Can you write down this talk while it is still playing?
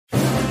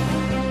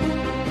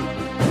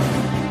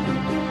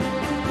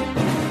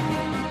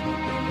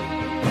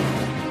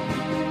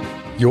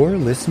You're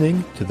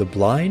listening to The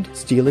Blind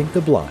Stealing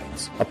the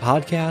Blinds, a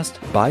podcast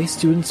by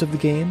students of the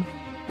game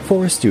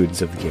for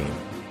students of the game.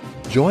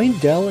 Join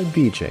Del and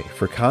BJ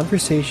for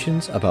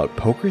conversations about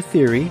poker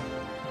theory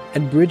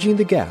and bridging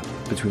the gap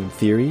between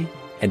theory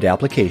and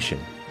application.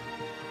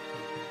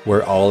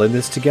 We're all in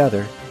this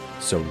together,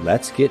 so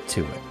let's get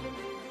to it.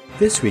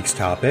 This week's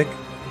topic,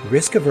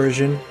 risk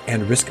aversion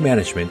and risk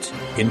management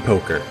in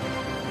poker.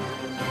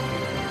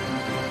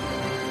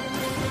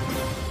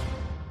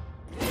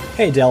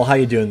 Hey Del, how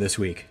you doing this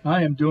week?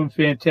 I am doing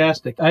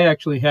fantastic. I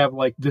actually have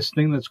this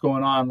thing that's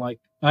going on.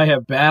 I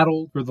have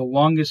battled for the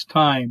longest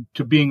time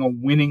to being a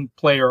winning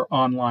player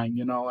online.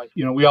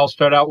 We all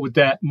start out with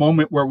that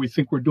moment where we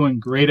think we're doing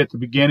great at the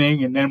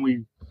beginning, and then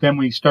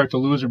we start to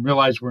lose and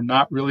realize we're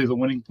not really the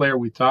winning player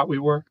we thought we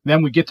were.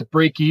 Then we get to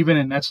break even,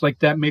 and that's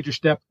that major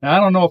step. Now, I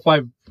don't know if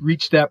I've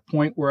reached that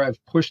point where I've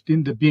pushed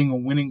into being a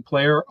winning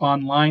player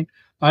online.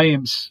 I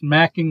am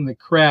smacking the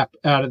crap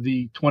out of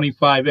the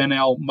 25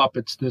 NL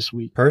Muppets this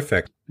week.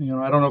 Perfect.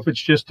 I don't know if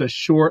it's just a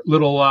short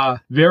little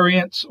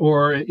variance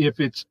or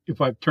if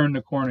I've turned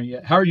the corner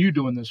yet. How are you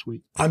doing this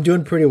week? I'm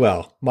doing pretty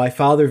well. My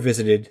father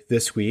visited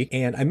this week,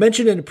 and I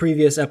mentioned in a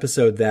previous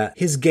episode that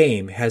his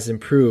game has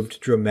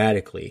improved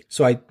dramatically.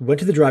 So I went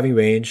to the driving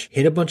range,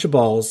 hit a bunch of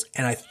balls,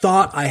 and I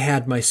thought I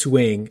had my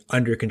swing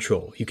under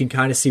control. You can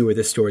kind of see where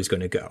this story's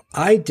going to go.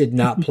 I did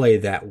not play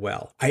that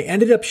well. I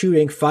ended up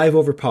shooting 5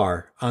 over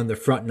par on the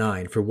front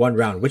 9 for one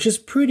round, which is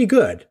pretty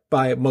good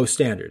by most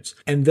standards.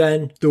 And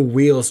then the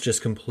wheels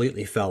just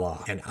completely fell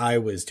off, and I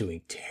was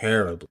doing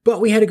terribly.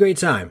 But we had a great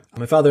time.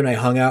 My father and I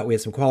hung out. We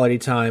had some quality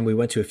time. We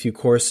went to a few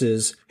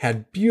courses,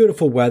 had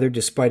beautiful weather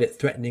despite it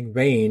threatening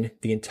rain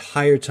the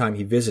entire time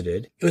he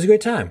visited. It was a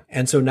great time.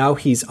 And so now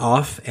he's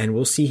off, and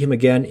we'll see him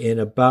again in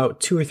about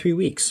 2 or 3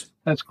 weeks.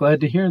 That's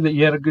glad to hear that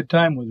you had a good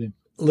time with him.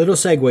 Little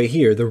segue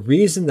here. The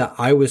reason that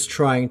I was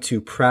trying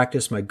to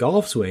practice my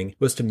golf swing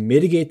was to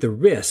mitigate the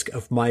risk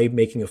of my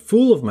making a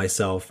fool of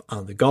myself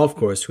on the golf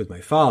course with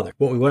my father.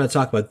 What we want to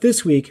talk about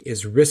this week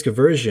is risk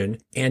aversion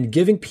and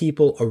giving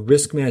people a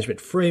risk management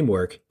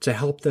framework to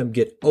help them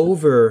get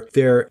over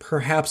their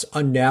perhaps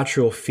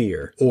unnatural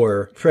fear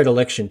or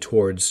predilection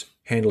towards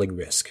handling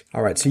risk.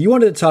 All right, so you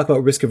wanted to talk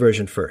about risk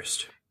aversion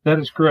first. That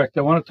is correct.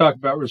 I want to talk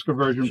about risk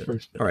aversion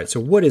first. All right.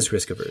 So what is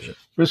risk aversion?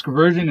 Risk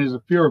aversion is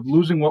a fear of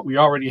losing what we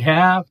already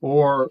have,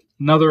 or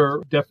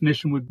another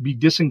definition would be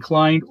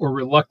disinclined or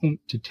reluctant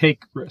to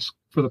take risk.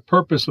 For the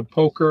purpose of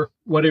poker,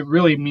 what it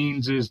really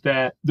means is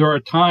that there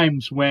are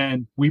times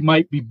when we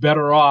might be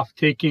better off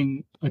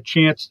taking a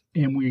chance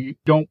and we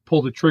don't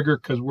pull the trigger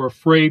because we're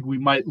afraid we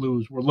might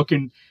lose. We're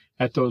looking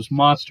at those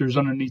monsters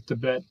underneath the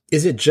bed.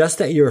 Is it just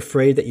that you're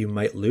afraid that you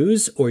might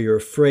lose, or you're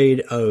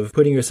afraid of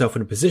putting yourself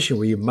in a position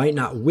where you might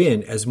not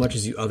win as much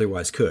as you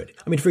otherwise could?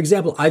 I mean, for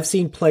example, I've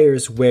seen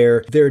players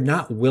where they're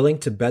not willing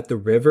to bet the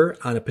river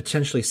on a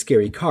potentially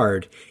scary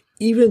card,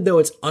 even though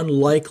it's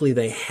unlikely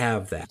they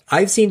have that.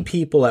 I've seen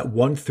people at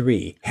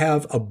 1-3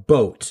 have a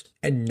boat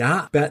and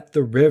not bet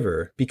the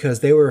river because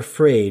they were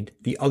afraid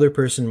the other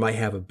person might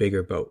have a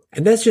bigger boat.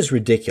 And that's just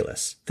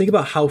ridiculous. Think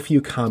about how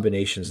few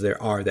combinations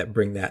there are that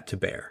bring that to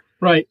bear.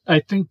 Right. I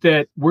think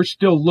that we're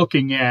still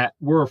looking at,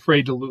 we're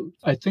afraid to lose.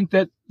 I think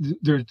that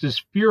there's this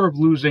fear of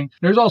losing.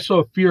 There's also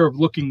a fear of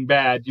looking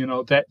bad,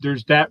 that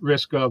there's that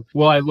risk of,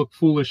 well, I look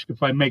foolish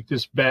if I make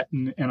this bet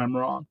and I'm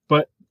wrong.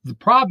 But the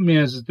problem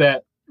is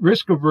that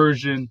risk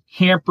aversion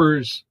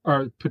hampers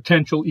our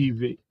potential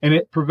EV, and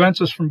it prevents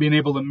us from being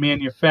able to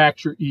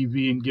manufacture EV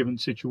in given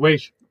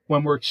situations.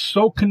 When we're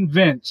so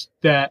convinced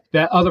that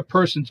that other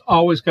person's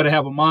always got to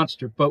have a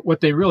monster, but what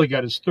they really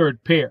got is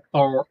third pair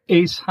or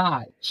ace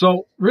high.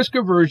 So risk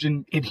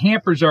aversion, it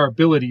hampers our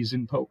abilities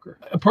in poker.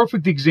 A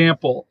perfect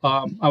example,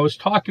 I was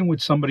talking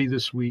with somebody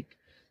this week,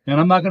 and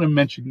I'm not going to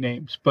mention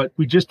names, but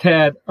we just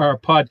had our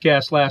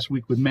podcast last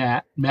week with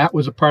Matt. Matt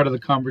was a part of the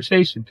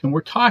conversation, and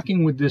we're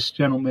talking with this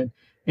gentleman.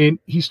 And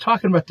he's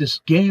talking about this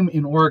game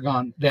in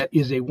Oregon that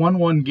is a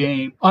 1-1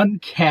 game,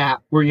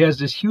 uncapped, where he has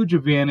this huge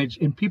advantage,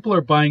 and people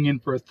are buying in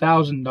for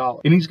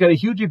 $1,000. And he's got a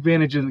huge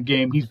advantage in the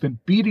game. He's been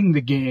beating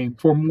the game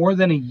for more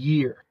than a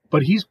year,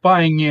 but he's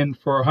buying in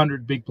for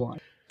 100 big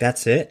blind.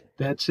 That's it?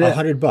 That's it.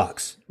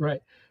 $100.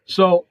 Right.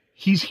 So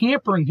he's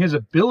hampering his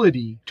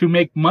ability to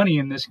make money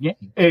in this game.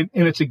 And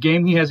it's a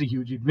game he has a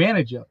huge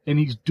advantage of. And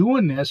he's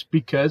doing this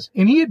because,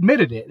 and he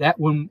admitted it, that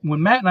when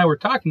Matt and I were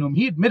talking to him,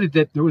 he admitted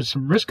that there was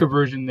some risk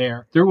aversion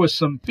there. There was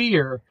some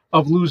fear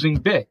of losing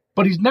big.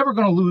 But he's never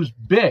going to lose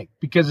big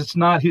because it's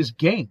not his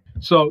game.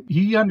 So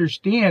he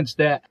understands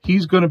that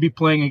he's going to be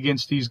playing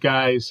against these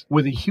guys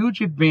with a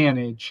huge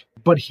advantage,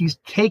 but he's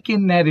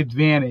taken that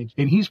advantage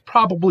and he's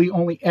probably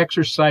only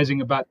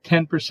exercising about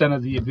 10%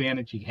 of the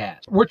advantage he has.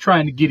 We're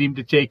trying to get him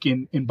to take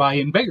in and buy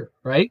in bigger,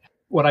 right?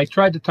 What I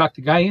tried to talk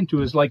the guy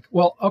into is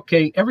well,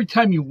 okay, every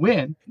time you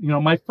win,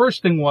 my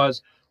first thing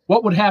was,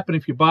 what would happen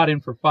if you bought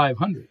in for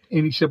 500?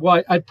 And he said,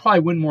 well, I'd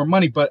probably win more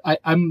money, but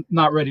I'm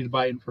not ready to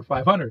buy in for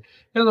 500.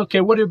 And I said,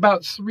 okay, what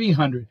about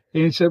 300?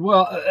 And he said,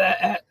 well,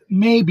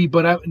 maybe,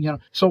 but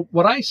so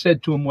what I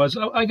said to him was,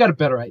 I got a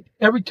better idea.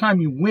 Every time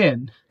you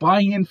win,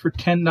 buy in for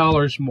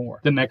 $10 more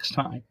the next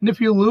time. And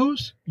if you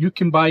lose, you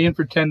can buy in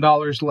for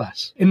 $10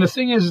 less. And the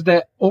thing is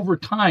that over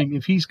time,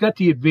 if he's got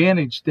the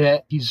advantage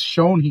that he's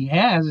shown he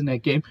has in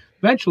that game,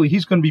 eventually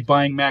he's going to be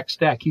buying max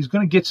stack. He's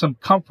going to get some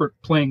comfort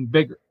playing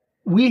bigger.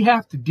 We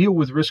have to deal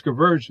with risk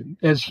aversion.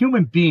 As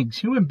human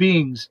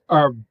beings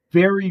are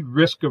very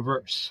risk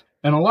averse.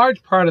 And a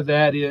large part of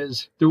that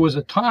is there was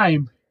a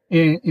time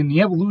in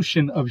the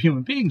evolution of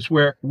human beings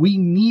where we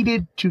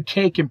needed to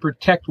take and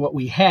protect what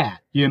we had.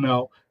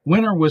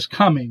 Winter was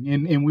coming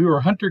and we were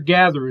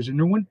hunter-gatherers,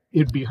 and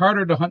it'd be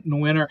harder to hunt in the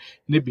winter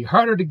and it'd be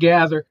harder to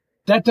gather.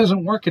 That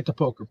doesn't work at the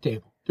poker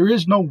table. There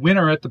is no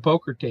winner at the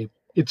poker table.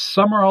 It's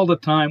summer all the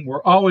time.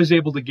 We're always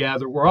able to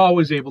gather. We're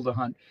always able to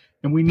hunt.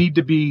 And we need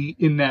to be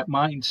in that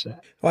mindset.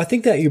 Well, I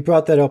think that you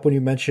brought that up when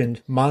you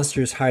mentioned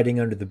monsters hiding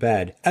under the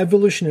bed.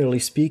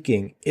 Evolutionarily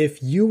speaking,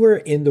 if you were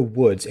in the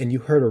woods and you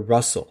heard a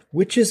rustle,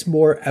 which is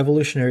more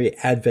evolutionary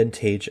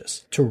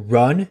advantageous? To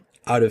run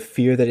out of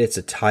fear that it's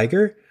a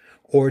tiger,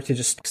 or to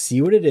just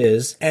see what it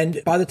is?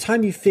 And by the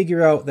time you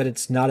figure out that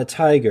it's not a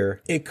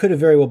tiger, it could have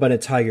very well been a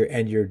tiger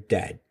and you're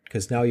dead,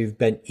 because now you've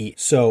been eaten.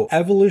 So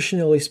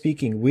evolutionarily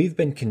speaking, we've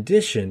been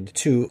conditioned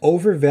to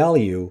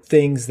overvalue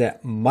things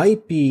that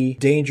might be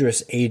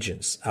dangerous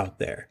agents out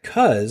there,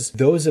 because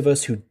those of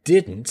us who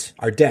didn't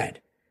are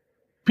dead.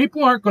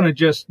 People aren't going to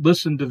just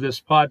listen to this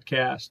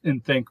podcast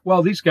and think,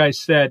 well, these guys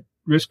said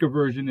risk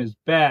aversion is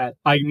bad.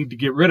 I need to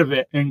get rid of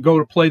it and go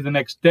to play the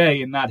next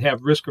day and not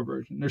have risk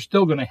aversion. They're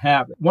still going to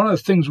have it. One of the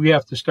things we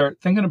have to start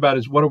thinking about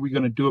is, what are we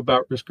going to do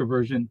about risk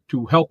aversion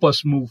to help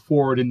us move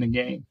forward in the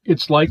game?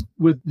 It's like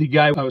with the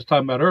guy I was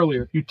talking about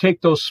earlier. You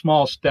take those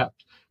small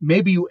steps.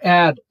 Maybe you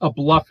add a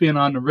bluff in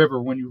on the river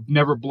when you've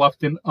never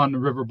bluffed in on the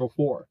river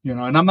before,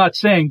 and I'm not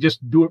saying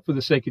just do it for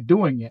the sake of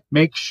doing it.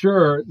 Make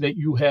sure that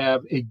you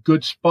have a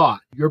good spot.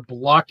 You're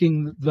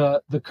blocking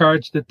the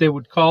cards that they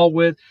would call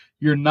with.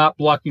 You're not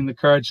blocking the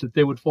cards that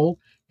they would fold,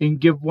 and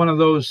give one of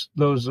those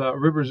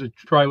rivers a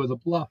try with a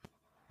bluff.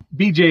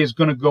 BJ is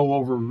going to go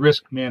over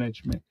risk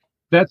management.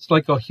 That's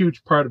like a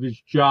huge part of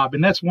his job.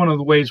 And that's one of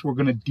the ways we're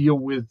going to deal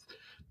with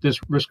this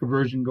risk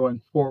aversion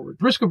going forward.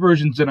 Risk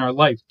aversion's in our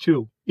life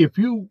too. If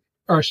you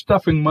are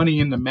stuffing money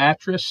in the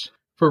mattress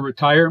for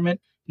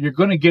retirement, you're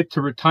going to get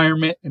to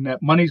retirement and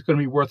that money's going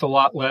to be worth a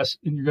lot less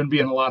and you're going to be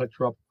in a lot of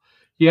trouble.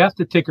 You have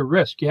to take a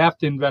risk. You have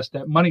to invest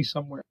that money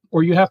somewhere,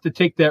 or you have to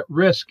take that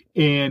risk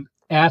and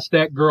ask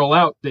that girl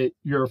out that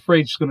you're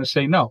afraid she's going to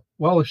say no.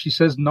 Well, if she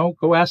says no,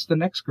 go ask the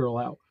next girl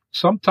out.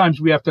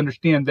 Sometimes we have to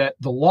understand that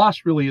the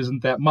loss really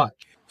isn't that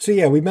much. So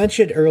yeah, we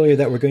mentioned earlier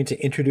that we're going to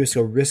introduce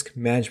a risk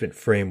management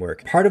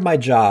framework. Part of my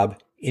job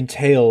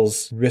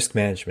entails risk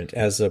management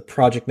as a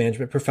project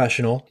management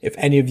professional. If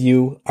any of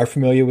you are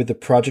familiar with the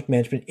Project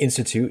Management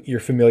Institute, you're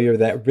familiar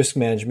that risk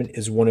management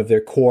is one of their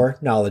core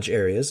knowledge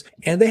areas.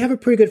 And they have a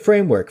pretty good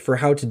framework for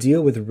how to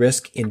deal with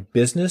risk in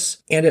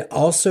business. And it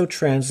also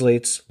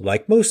translates,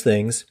 like most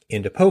things,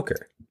 into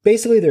poker.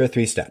 Basically, there are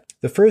 3 steps.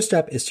 The first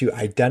step is to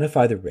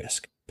identify the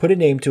risk, put a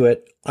name to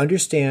it,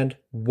 understand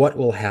what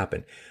will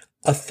happen.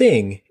 A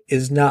thing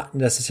is not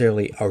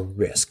necessarily a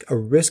risk. A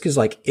risk is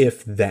like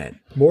if then.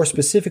 More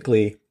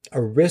specifically,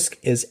 a risk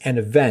is an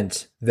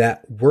event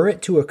that, were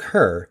it to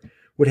occur,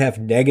 would have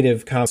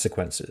negative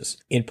consequences.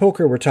 In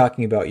poker, we're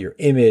talking about your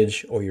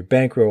image or your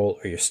bankroll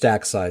or your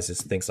stack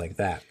sizes, things like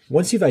that.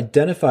 Once you've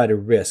identified a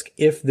risk,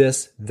 if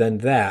this, then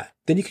that,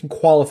 then you can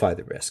qualify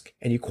the risk.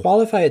 And you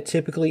qualify it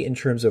typically in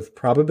terms of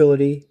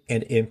probability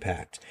and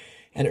impact.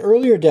 And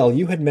earlier, Del,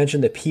 you had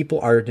mentioned that people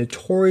are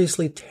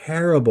notoriously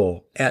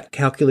terrible at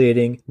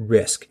calculating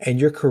risk.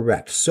 And you're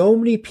correct. So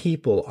many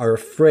people are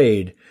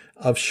afraid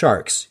of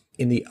sharks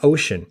in the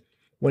ocean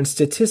when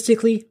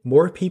statistically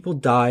more people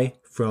die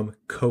from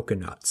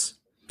coconuts.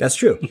 That's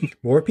true.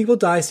 More people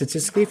die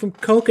statistically from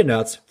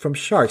coconuts from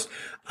sharks.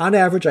 On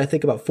average, I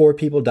think about 4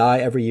 people die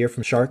every year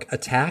from shark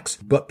attacks.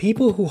 But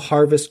people who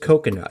harvest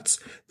coconuts,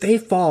 they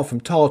fall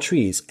from tall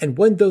trees. And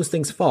when those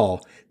things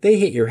fall, they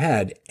hit your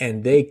head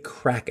and they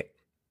crack it.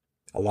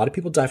 A lot of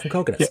people die from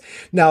coconuts. Yeah.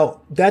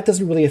 Now, that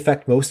doesn't really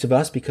affect most of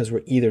us because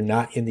we're either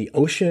not in the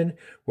ocean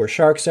where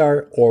sharks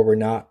are or we're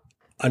not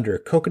under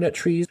coconut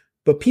trees.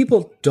 But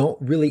people don't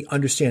really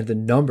understand the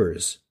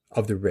numbers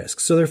of the risk,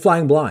 so they're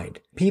flying blind.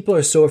 People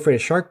are so afraid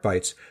of shark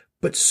bites,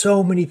 but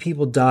so many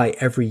people die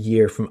every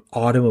year from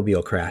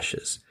automobile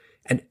crashes.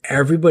 And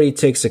everybody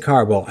takes a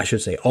car. Well, I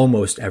should say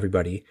almost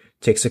everybody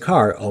takes a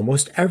car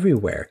almost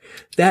everywhere.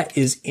 That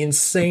is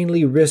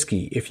insanely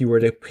risky if you were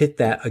to pit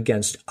that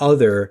against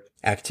other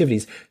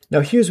activities.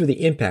 Now, here's where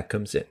the impact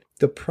comes in.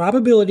 The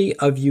probability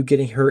of you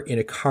getting hurt in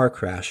a car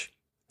crash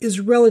is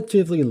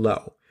relatively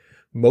low.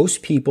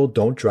 Most people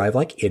don't drive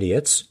like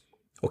idiots.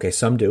 Okay,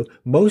 some do.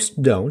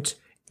 Most don't.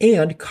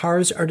 And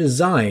cars are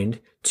designed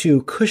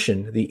to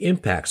cushion the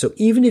impact. So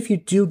even if you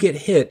do get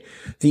hit,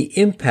 the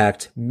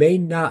impact may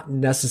not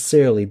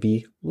necessarily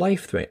be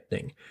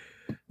life-threatening.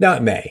 Now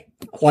it may.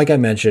 Like I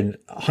mentioned,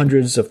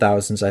 hundreds of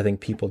thousands, I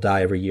think, people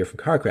die every year from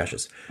car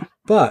crashes.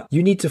 But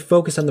you need to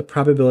focus on the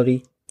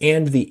probability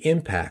and the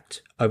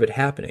impact of it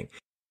happening.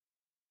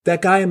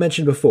 That guy I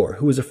mentioned before,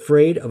 who was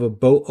afraid of a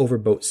boat over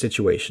boat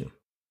situation,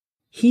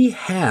 he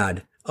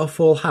had a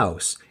full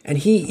house, and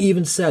he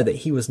even said that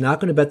he was not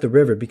going to bet the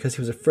river because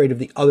he was afraid of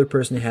the other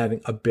person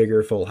having a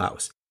bigger full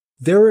house.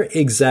 There were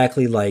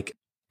exactly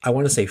I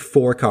want to say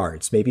 4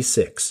 cards, maybe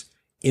 6,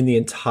 in the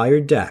entire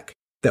deck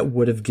that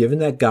would have given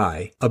that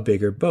guy a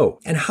bigger boat.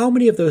 And how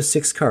many of those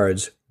 6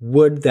 cards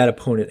would that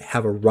opponent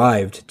have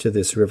arrived to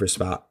this river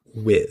spot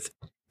with?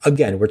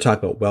 Again, we're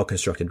talking about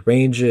well-constructed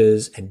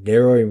ranges and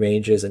narrowing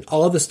ranges and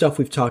all the stuff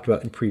we've talked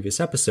about in previous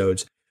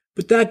episodes.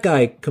 But that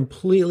guy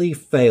completely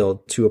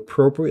failed to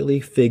appropriately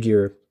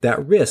figure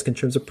that risk in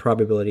terms of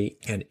probability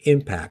and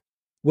impact.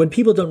 When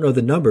people don't know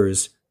the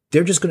numbers,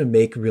 they're just going to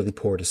make really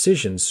poor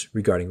decisions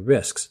regarding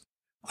risks.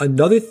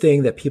 Another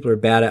thing that people are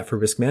bad at for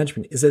risk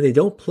management is that they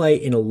don't play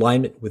in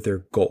alignment with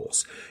their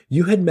goals.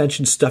 You had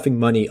mentioned stuffing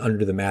money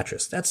under the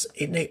mattress. That's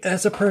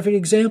a perfect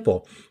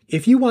example.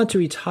 If you want to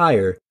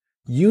retire,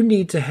 you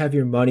need to have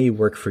your money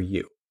work for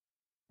you.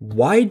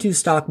 Why do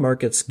stock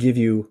markets give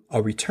you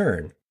a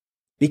return?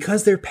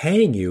 Because they're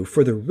paying you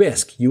for the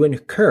risk you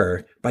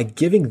incur by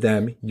giving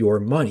them your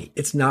money.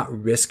 It's not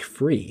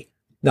risk-free.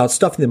 Now,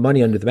 stuffing the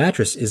money under the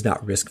mattress is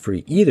not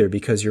risk-free either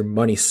because your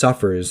money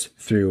suffers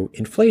through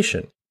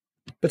inflation.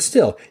 But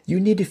still, you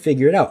need to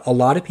figure it out. A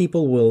lot of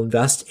people will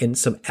invest in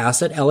some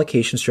asset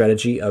allocation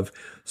strategy of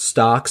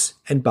stocks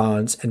and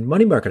bonds and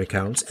money market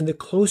accounts, and the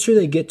closer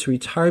they get to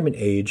retirement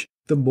age,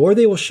 the more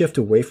they will shift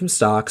away from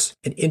stocks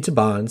and into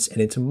bonds and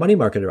into money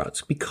market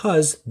accounts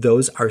because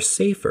those are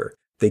safer.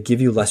 They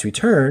give you less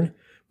return,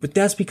 but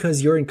that's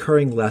because you're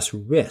incurring less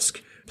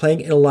risk,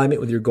 playing in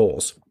alignment with your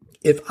goals.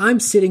 If I'm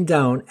sitting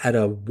down at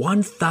a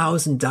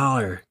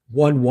 $1,000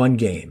 1-1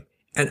 game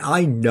and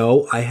I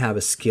know I have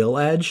a skill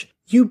edge,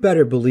 you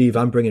better believe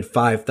I'm bringing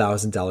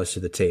 $5,000 to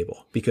the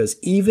table, because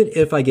even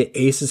if I get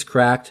aces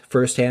cracked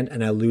firsthand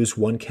and I lose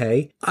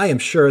 1K, I am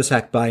sure as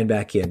heck buying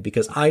back in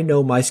because I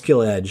know my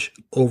skill edge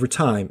over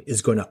time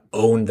is going to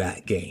own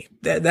that game.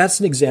 That's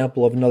an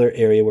example of another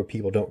area where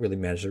people don't really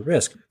manage their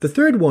risk. The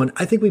third one,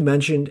 I think we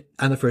mentioned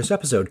on the first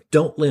episode,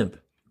 don't limp.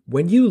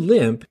 When you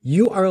limp,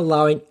 you are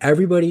allowing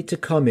everybody to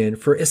come in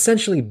for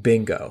essentially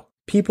bingo.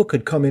 People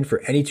could come in for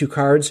any 2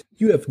 cards.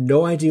 You have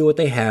no idea what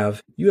they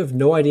have. You have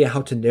no idea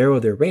how to narrow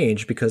their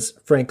range because,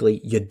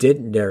 frankly, you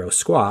didn't narrow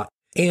squat.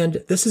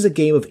 And this is a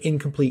game of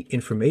incomplete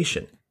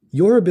information.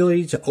 Your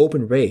ability to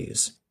open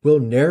raise will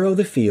narrow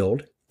the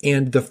field,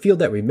 and the field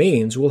that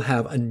remains will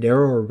have a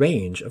narrower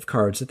range of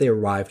cards that they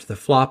arrive to the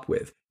flop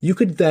with. You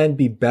could then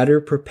be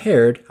better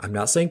prepared, I'm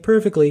not saying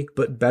perfectly,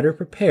 but better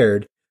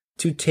prepared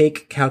to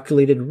take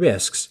calculated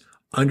risks,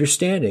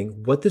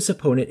 understanding what this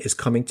opponent is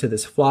coming to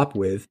this flop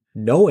with,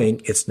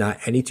 knowing it's not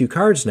any 2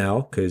 cards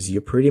now because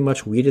you pretty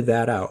much weeded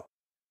that out.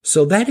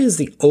 So that is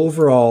the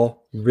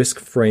overall risk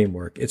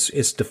framework.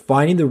 It's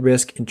defining the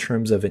risk in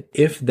terms of an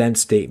if-then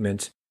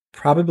statement,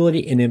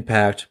 probability and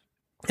impact,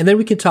 and then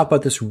we can talk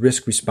about this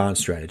risk response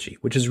strategy,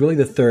 which is really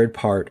the third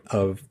part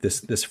of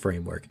this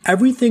framework.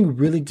 Everything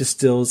really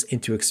distills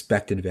into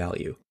expected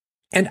value.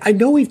 And I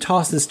know we've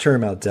tossed this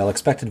term out, Del,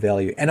 expected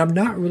value, and I'm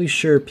not really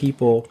sure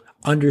people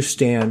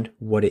understand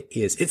what it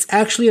is. It's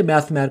actually a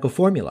mathematical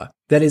formula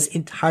that is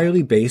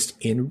entirely based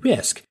in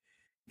risk.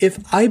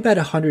 If I bet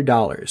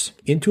 $100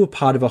 into a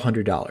pot of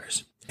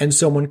 $100 and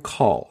someone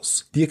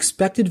calls, the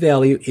expected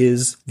value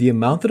is the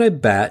amount that I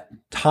bet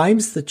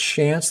times the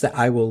chance that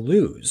I will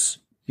lose.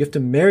 You have to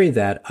marry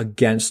that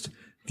against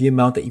the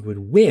amount that you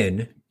would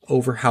win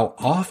over how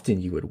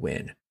often you would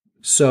win.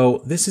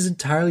 So this is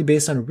entirely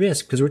based on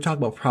risk because we're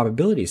talking about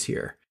probabilities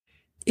here.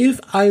 If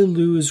I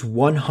lose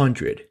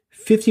 100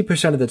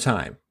 50% of the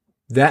time,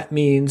 that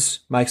means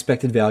my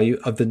expected value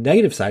of the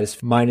negative side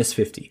is minus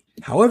 50.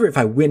 However, if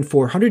I win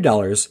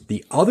 $400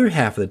 the other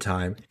half of the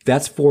time,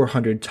 that's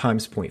 400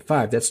 times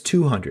 0.5. That's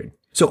 200.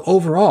 So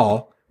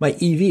overall, my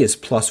EV is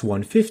plus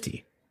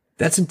 150.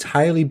 That's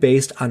entirely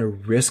based on a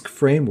risk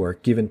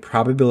framework given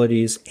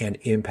probabilities and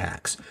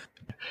impacts.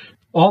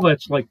 All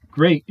that's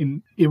great,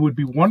 and it would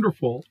be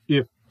wonderful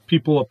if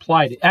people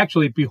applied it.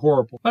 Actually, it'd be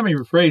horrible. Let me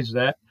rephrase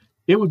that.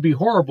 It would be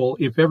horrible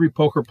if every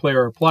poker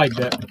player applied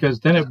that, because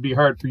then it would be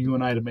hard for you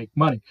and I to make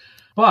money.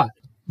 But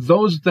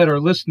those that are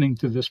listening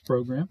to this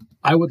program,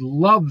 I would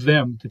love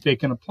them to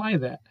take and apply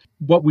that.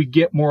 What we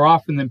get more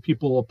often than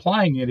people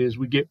applying it is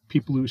we get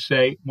people who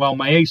say, well,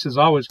 my aces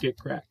always get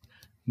cracked.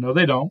 No,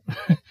 they don't.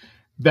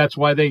 That's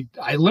why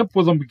I limp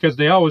with them, because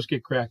they always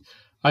get cracked.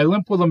 I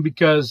limp with them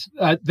because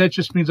that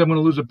just means I'm going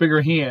to lose a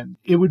bigger hand.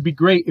 It would be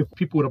great if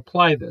people would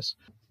apply this.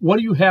 What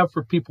do you have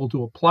for people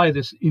to apply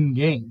this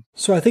in-game?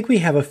 So I think we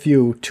have a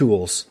few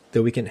tools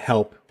that we can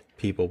help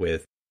people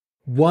with.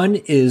 One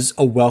is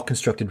a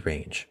well-constructed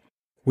range.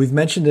 We've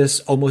mentioned this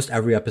almost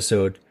every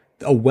episode.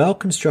 A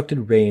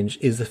well-constructed range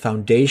is the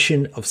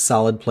foundation of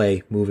solid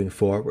play moving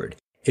forward.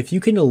 If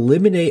you can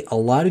eliminate a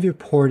lot of your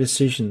poor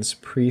decisions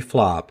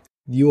pre-flop,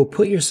 you will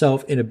put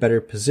yourself in a better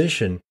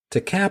position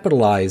to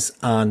capitalize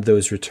on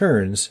those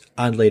returns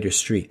on later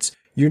streets.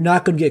 You're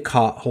not going to get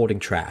caught holding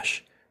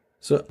trash.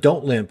 So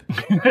don't limp.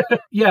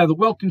 Yeah, the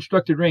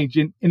well-constructed range.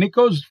 And it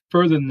goes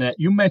further than that.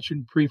 You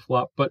mentioned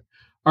pre-flop, but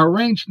our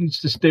range needs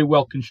to stay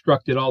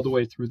well-constructed all the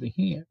way through the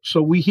hand.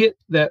 So we hit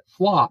that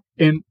flop,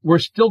 and we're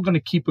still going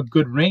to keep a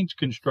good range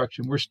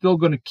construction. We're still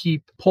going to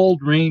keep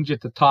pulled range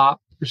at the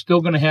top. We're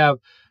still going to have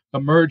a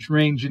merge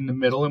range in the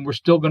middle, and we're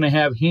still going to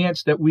have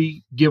hands that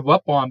we give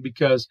up on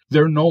because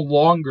they're no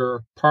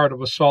longer part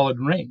of a solid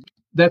range.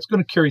 That's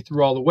going to carry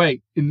through all the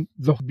way. And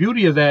the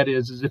beauty of that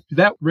is if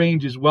that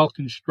range is well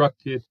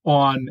constructed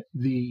on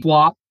the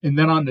flop and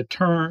then on the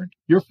turn,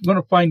 you're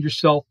going to find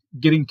yourself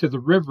getting to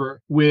the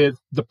river with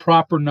the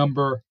proper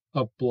number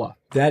of bluff.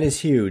 That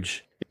is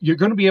huge. You're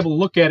going to be able to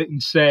look at it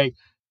and say,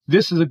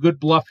 this is a good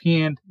bluff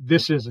hand,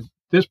 this isn't.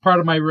 This part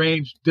of my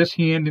range, this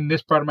hand in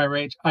this part of my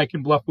range, I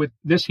can bluff with.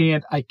 This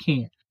hand, I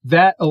can't.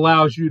 That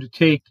allows you to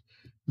take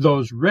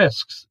those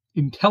risks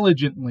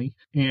intelligently,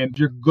 and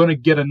you're going to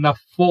get enough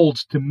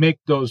folds to make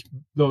those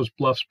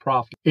bluffs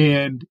profit.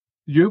 And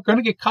you're going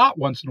to get caught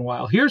once in a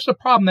while. Here's the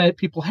problem that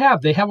people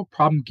have. They have a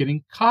problem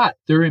getting caught.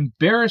 They're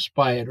embarrassed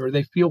by it, or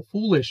they feel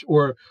foolish,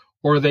 or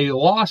they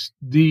lost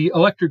the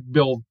electric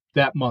bill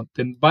that month.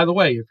 And by the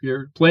way, if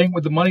you're playing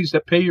with the monies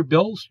that pay your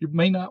bills, you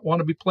may not want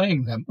to be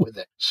playing them with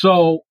it.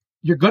 So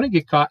you're going to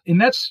get caught, and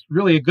that's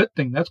really a good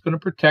thing. That's going to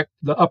protect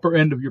the upper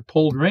end of your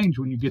pulled range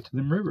when you get to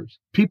them rivers.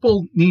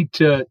 People need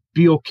to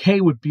be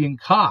okay with being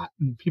caught,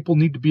 and people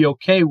need to be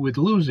okay with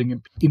losing.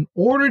 And in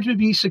order to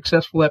be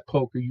successful at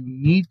poker, you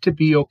need to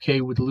be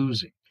okay with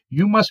losing.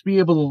 You must be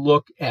able to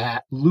look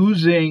at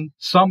losing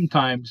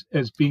sometimes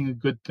as being a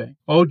good thing.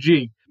 Oh,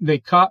 gee, they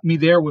caught me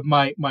there with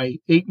my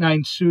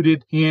 8-9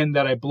 suited hand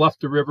that I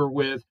bluffed the river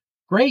with.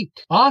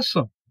 Great.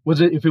 Awesome.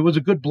 If it was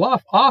a good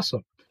bluff,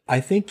 awesome. I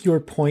think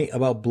your point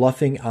about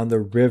bluffing on the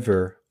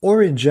river,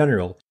 or in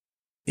general,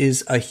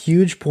 is a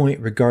huge point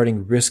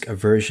regarding risk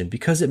aversion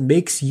because it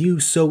makes you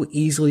so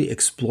easily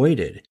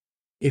exploited.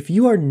 If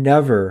you are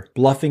never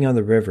bluffing on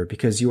the river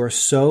because you are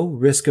so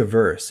risk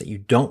averse that you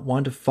don't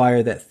want to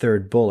fire that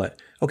third bullet,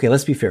 okay,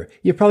 let's be fair.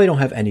 You probably don't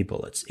have any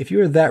bullets. If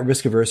you're that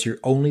risk averse, you're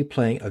only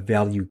playing a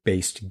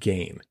value-based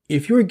game.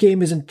 If your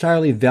game is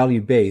entirely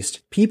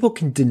value-based, people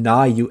can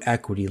deny you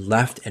equity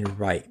left and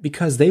right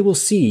because they will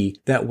see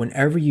that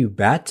whenever you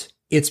bet,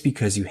 it's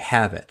because you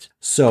have it.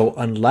 So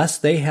unless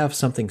they have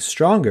something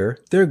stronger,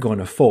 they're going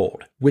to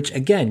fold, which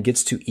again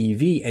gets to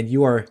EV, and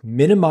you are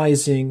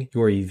minimizing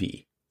your EV.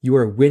 You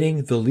are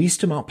winning the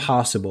least amount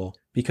possible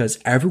because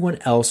everyone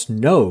else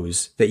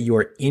knows that you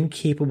are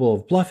incapable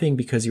of bluffing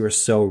because you are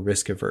so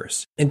risk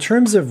averse. In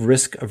terms of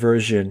risk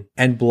aversion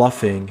and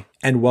bluffing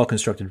and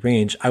well-constructed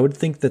range, I would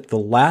think that the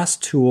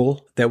last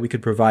tool that we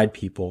could provide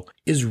people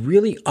is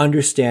really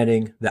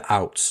understanding the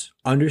outs,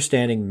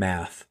 understanding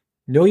math.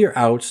 Know your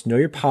outs, know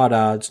your pot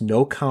odds,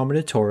 know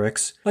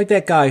combinatorics, like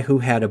that guy who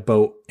had a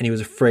boat and he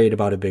was afraid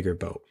about a bigger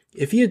boat.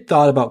 If he had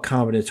thought about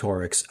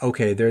combinatorics,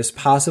 okay, there's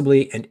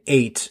possibly an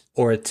 8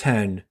 or a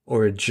 10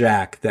 or a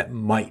jack that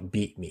might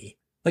beat me.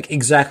 Like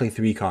exactly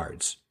 3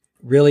 cards.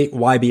 Really,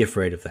 why be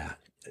afraid of that?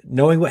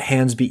 Knowing what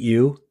hands beat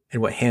you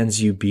and what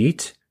hands you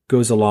beat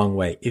goes a long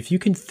way. If you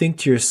can think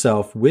to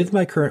yourself, with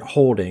my current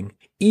holding,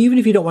 even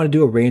if you don't want to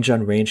do a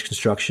range-on-range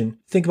construction,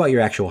 think about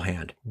your actual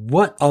hand.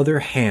 What other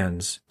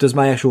hands does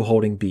my actual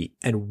holding beat?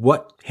 And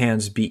what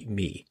hands beat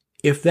me?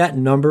 If that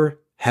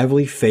number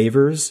heavily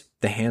favors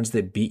the hands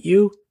that beat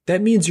you,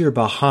 that means you're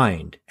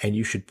behind and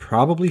you should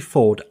probably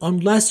fold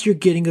unless you're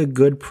getting a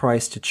good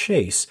price to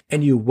chase.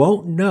 And you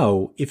won't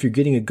know if you're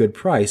getting a good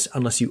price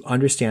unless you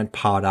understand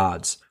pot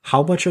odds.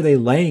 How much are they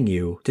laying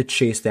you to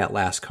chase that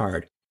last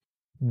card?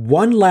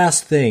 One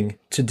last thing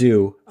to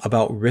do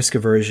about risk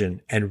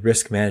aversion and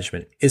risk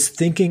management is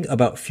thinking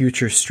about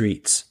future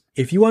streets.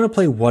 If you want to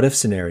play what-if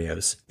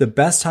scenarios, the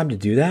best time to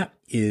do that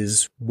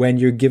is when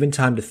you're given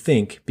time to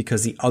think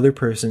because the other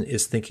person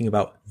is thinking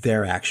about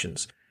their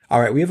actions. All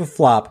right, we have a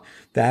flop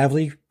that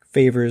heavily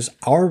favors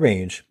our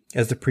range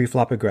as the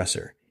pre-flop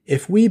aggressor.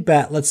 If we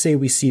bet, let's say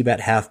we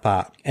c-bet half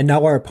pot, and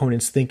now our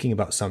opponent's thinking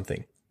about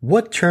something,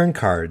 what turn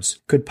cards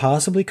could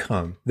possibly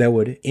come that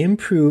would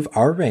improve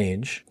our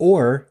range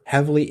or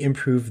heavily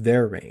improve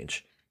their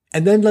range?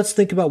 And then let's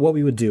think about what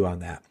we would do on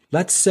that.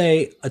 Let's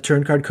say a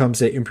turn card comes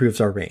that improves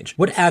our range.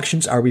 What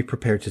actions are we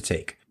prepared to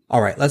take?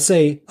 All right, let's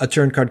say a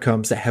turn card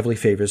comes that heavily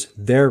favors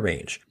their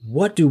range.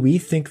 What do we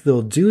think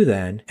they'll do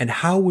then, and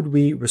how would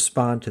we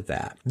respond to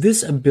that?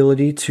 This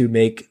ability to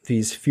make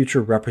these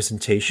future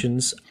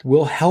representations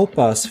will help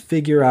us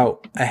figure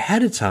out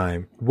ahead of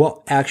time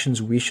what actions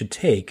we should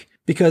take.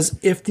 Because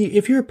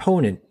if your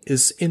opponent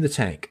is in the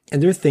tank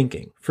and they're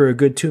thinking for a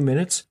good 2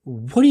 minutes,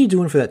 what are you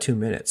doing for that 2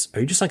 minutes? Are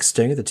you just like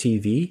staring at the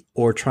TV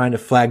or trying to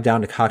flag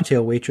down a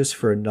cocktail waitress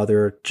for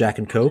another Jack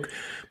and Coke?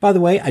 By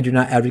the way, I do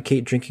not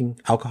advocate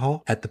drinking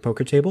alcohol at the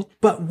poker table,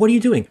 but what are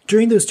you doing?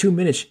 During those 2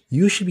 minutes,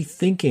 you should be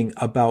thinking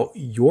about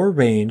your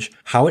range,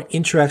 how it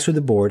interacts with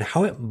the board,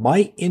 how it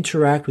might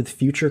interact with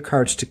future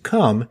cards to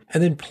come,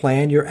 and then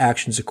plan your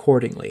actions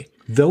accordingly.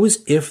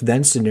 Those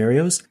if-then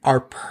scenarios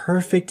are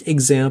perfect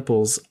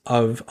examples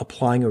of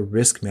applying a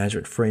risk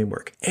management framework.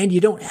 framework. And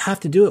you don't have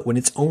to do it when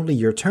it's only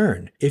your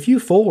turn. If you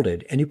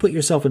folded and you put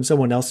yourself in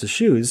someone else's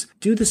shoes,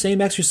 do the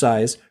same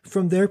exercise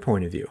from their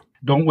point of view.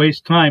 Don't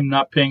waste time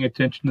not paying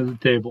attention to the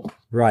table.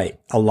 Right.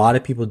 A lot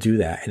of people do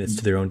that, and it's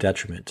to their own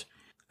detriment.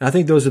 And I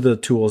think those are the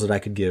tools that I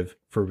could give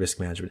for risk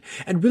management.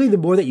 And really, the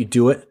more that you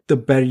do it, the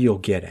better you'll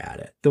get at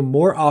it. The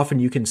more often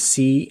you can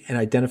see and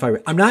identify.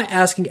 I'm not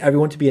asking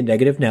everyone to be a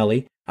negative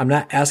Nelly. I'm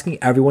not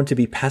asking everyone to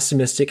be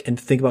pessimistic and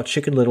think about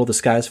Chicken Little, the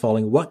sky is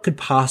falling. What could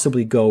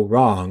possibly go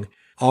wrong?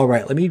 All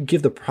right, let me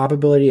give the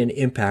probability and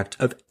impact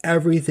of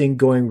everything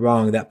going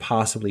wrong that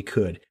possibly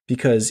could,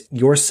 because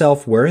your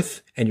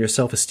self-worth and your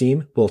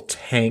self-esteem will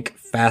tank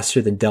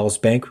faster than Dell's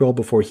bankroll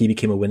before he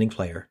became a winning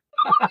player.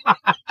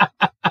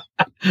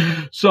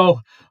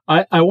 So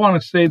I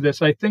want to say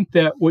this. I think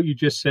that what you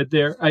just said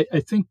there,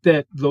 I think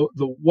that the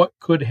what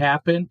could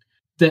happen,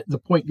 that the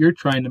point you're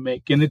trying to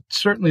make, and it's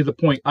certainly the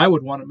point I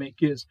would want to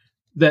make, is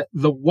that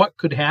the what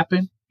could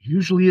happen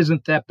usually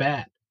isn't that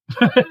bad.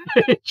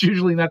 It's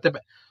usually not that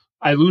bad.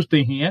 I lose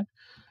the hand.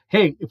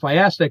 Hey, if I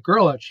ask that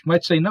girl out, she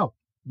might say no.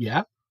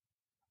 Yeah.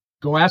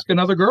 Go ask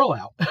another girl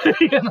out.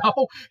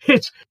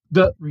 It's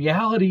the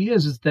reality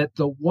is that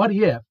the what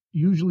if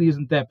usually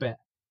isn't that bad.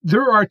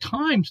 There are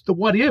times the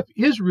what if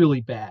is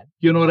really bad.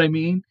 You know what I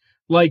mean?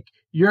 Like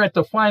you're at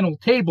the final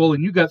table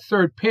and you got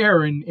third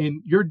pair and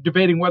you're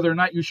debating whether or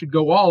not you should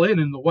go all in.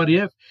 And the what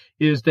if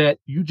is that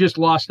you just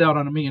lost out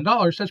on $1 million.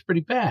 That's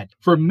pretty bad.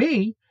 For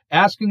me,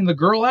 asking the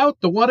girl out,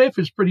 the what if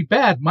is pretty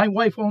bad. My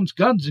wife owns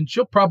guns and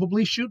she'll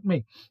probably shoot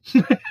me.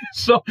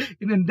 So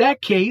in that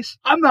case,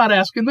 I'm not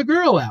asking the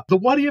girl out. The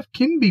what if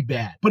can be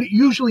bad, but it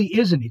usually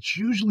isn't. It's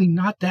usually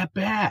not that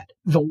bad.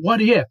 The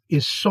what if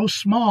is so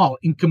small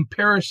in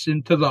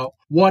comparison to the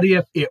what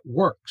if it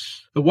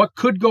works. The what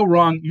could go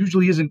wrong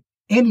usually isn't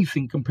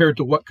anything compared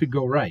to what could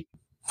go right.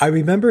 I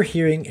remember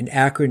hearing an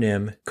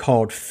acronym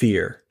called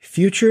FEAR.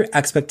 Future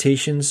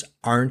expectations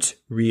aren't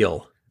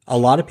real. A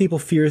lot of people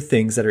fear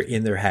things that are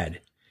in their head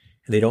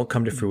and they don't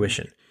come to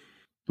fruition.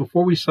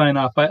 Before we sign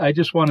off, I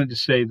just wanted to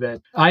say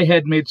that I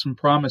had made some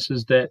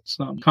promises that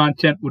some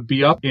content would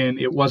be up and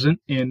it wasn't,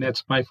 and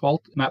that's my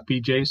fault, not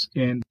BJ's.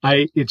 And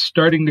it's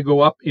starting to go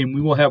up, and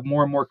we will have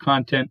more and more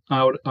content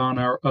out on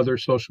our other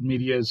social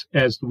medias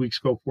as the weeks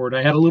go forward.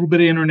 I had a little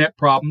bit of internet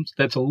problems.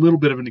 That's a little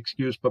bit of an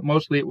excuse, but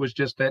mostly it was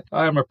just that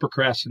I'm a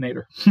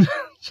procrastinator.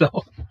 So,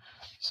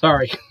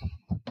 sorry.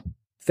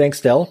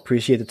 Thanks, Del.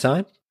 Appreciate the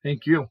time.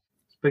 Thank you.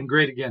 Been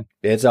great again.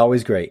 It's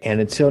always great. And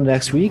until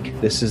next week,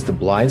 this is The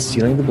Blinds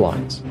Stealing the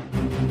Blinds.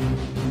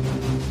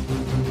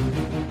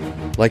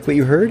 Like what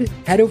you heard?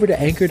 Head over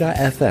to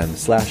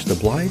anchor.fm/The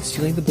Blinds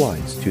Stealing the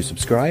Blinds to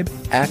subscribe,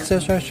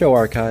 access our show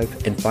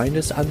archive, and find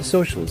us on the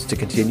socials to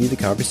continue the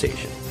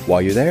conversation.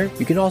 While you're there,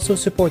 you can also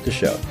support the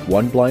show.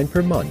 $1 blind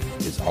per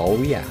month is all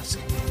we ask.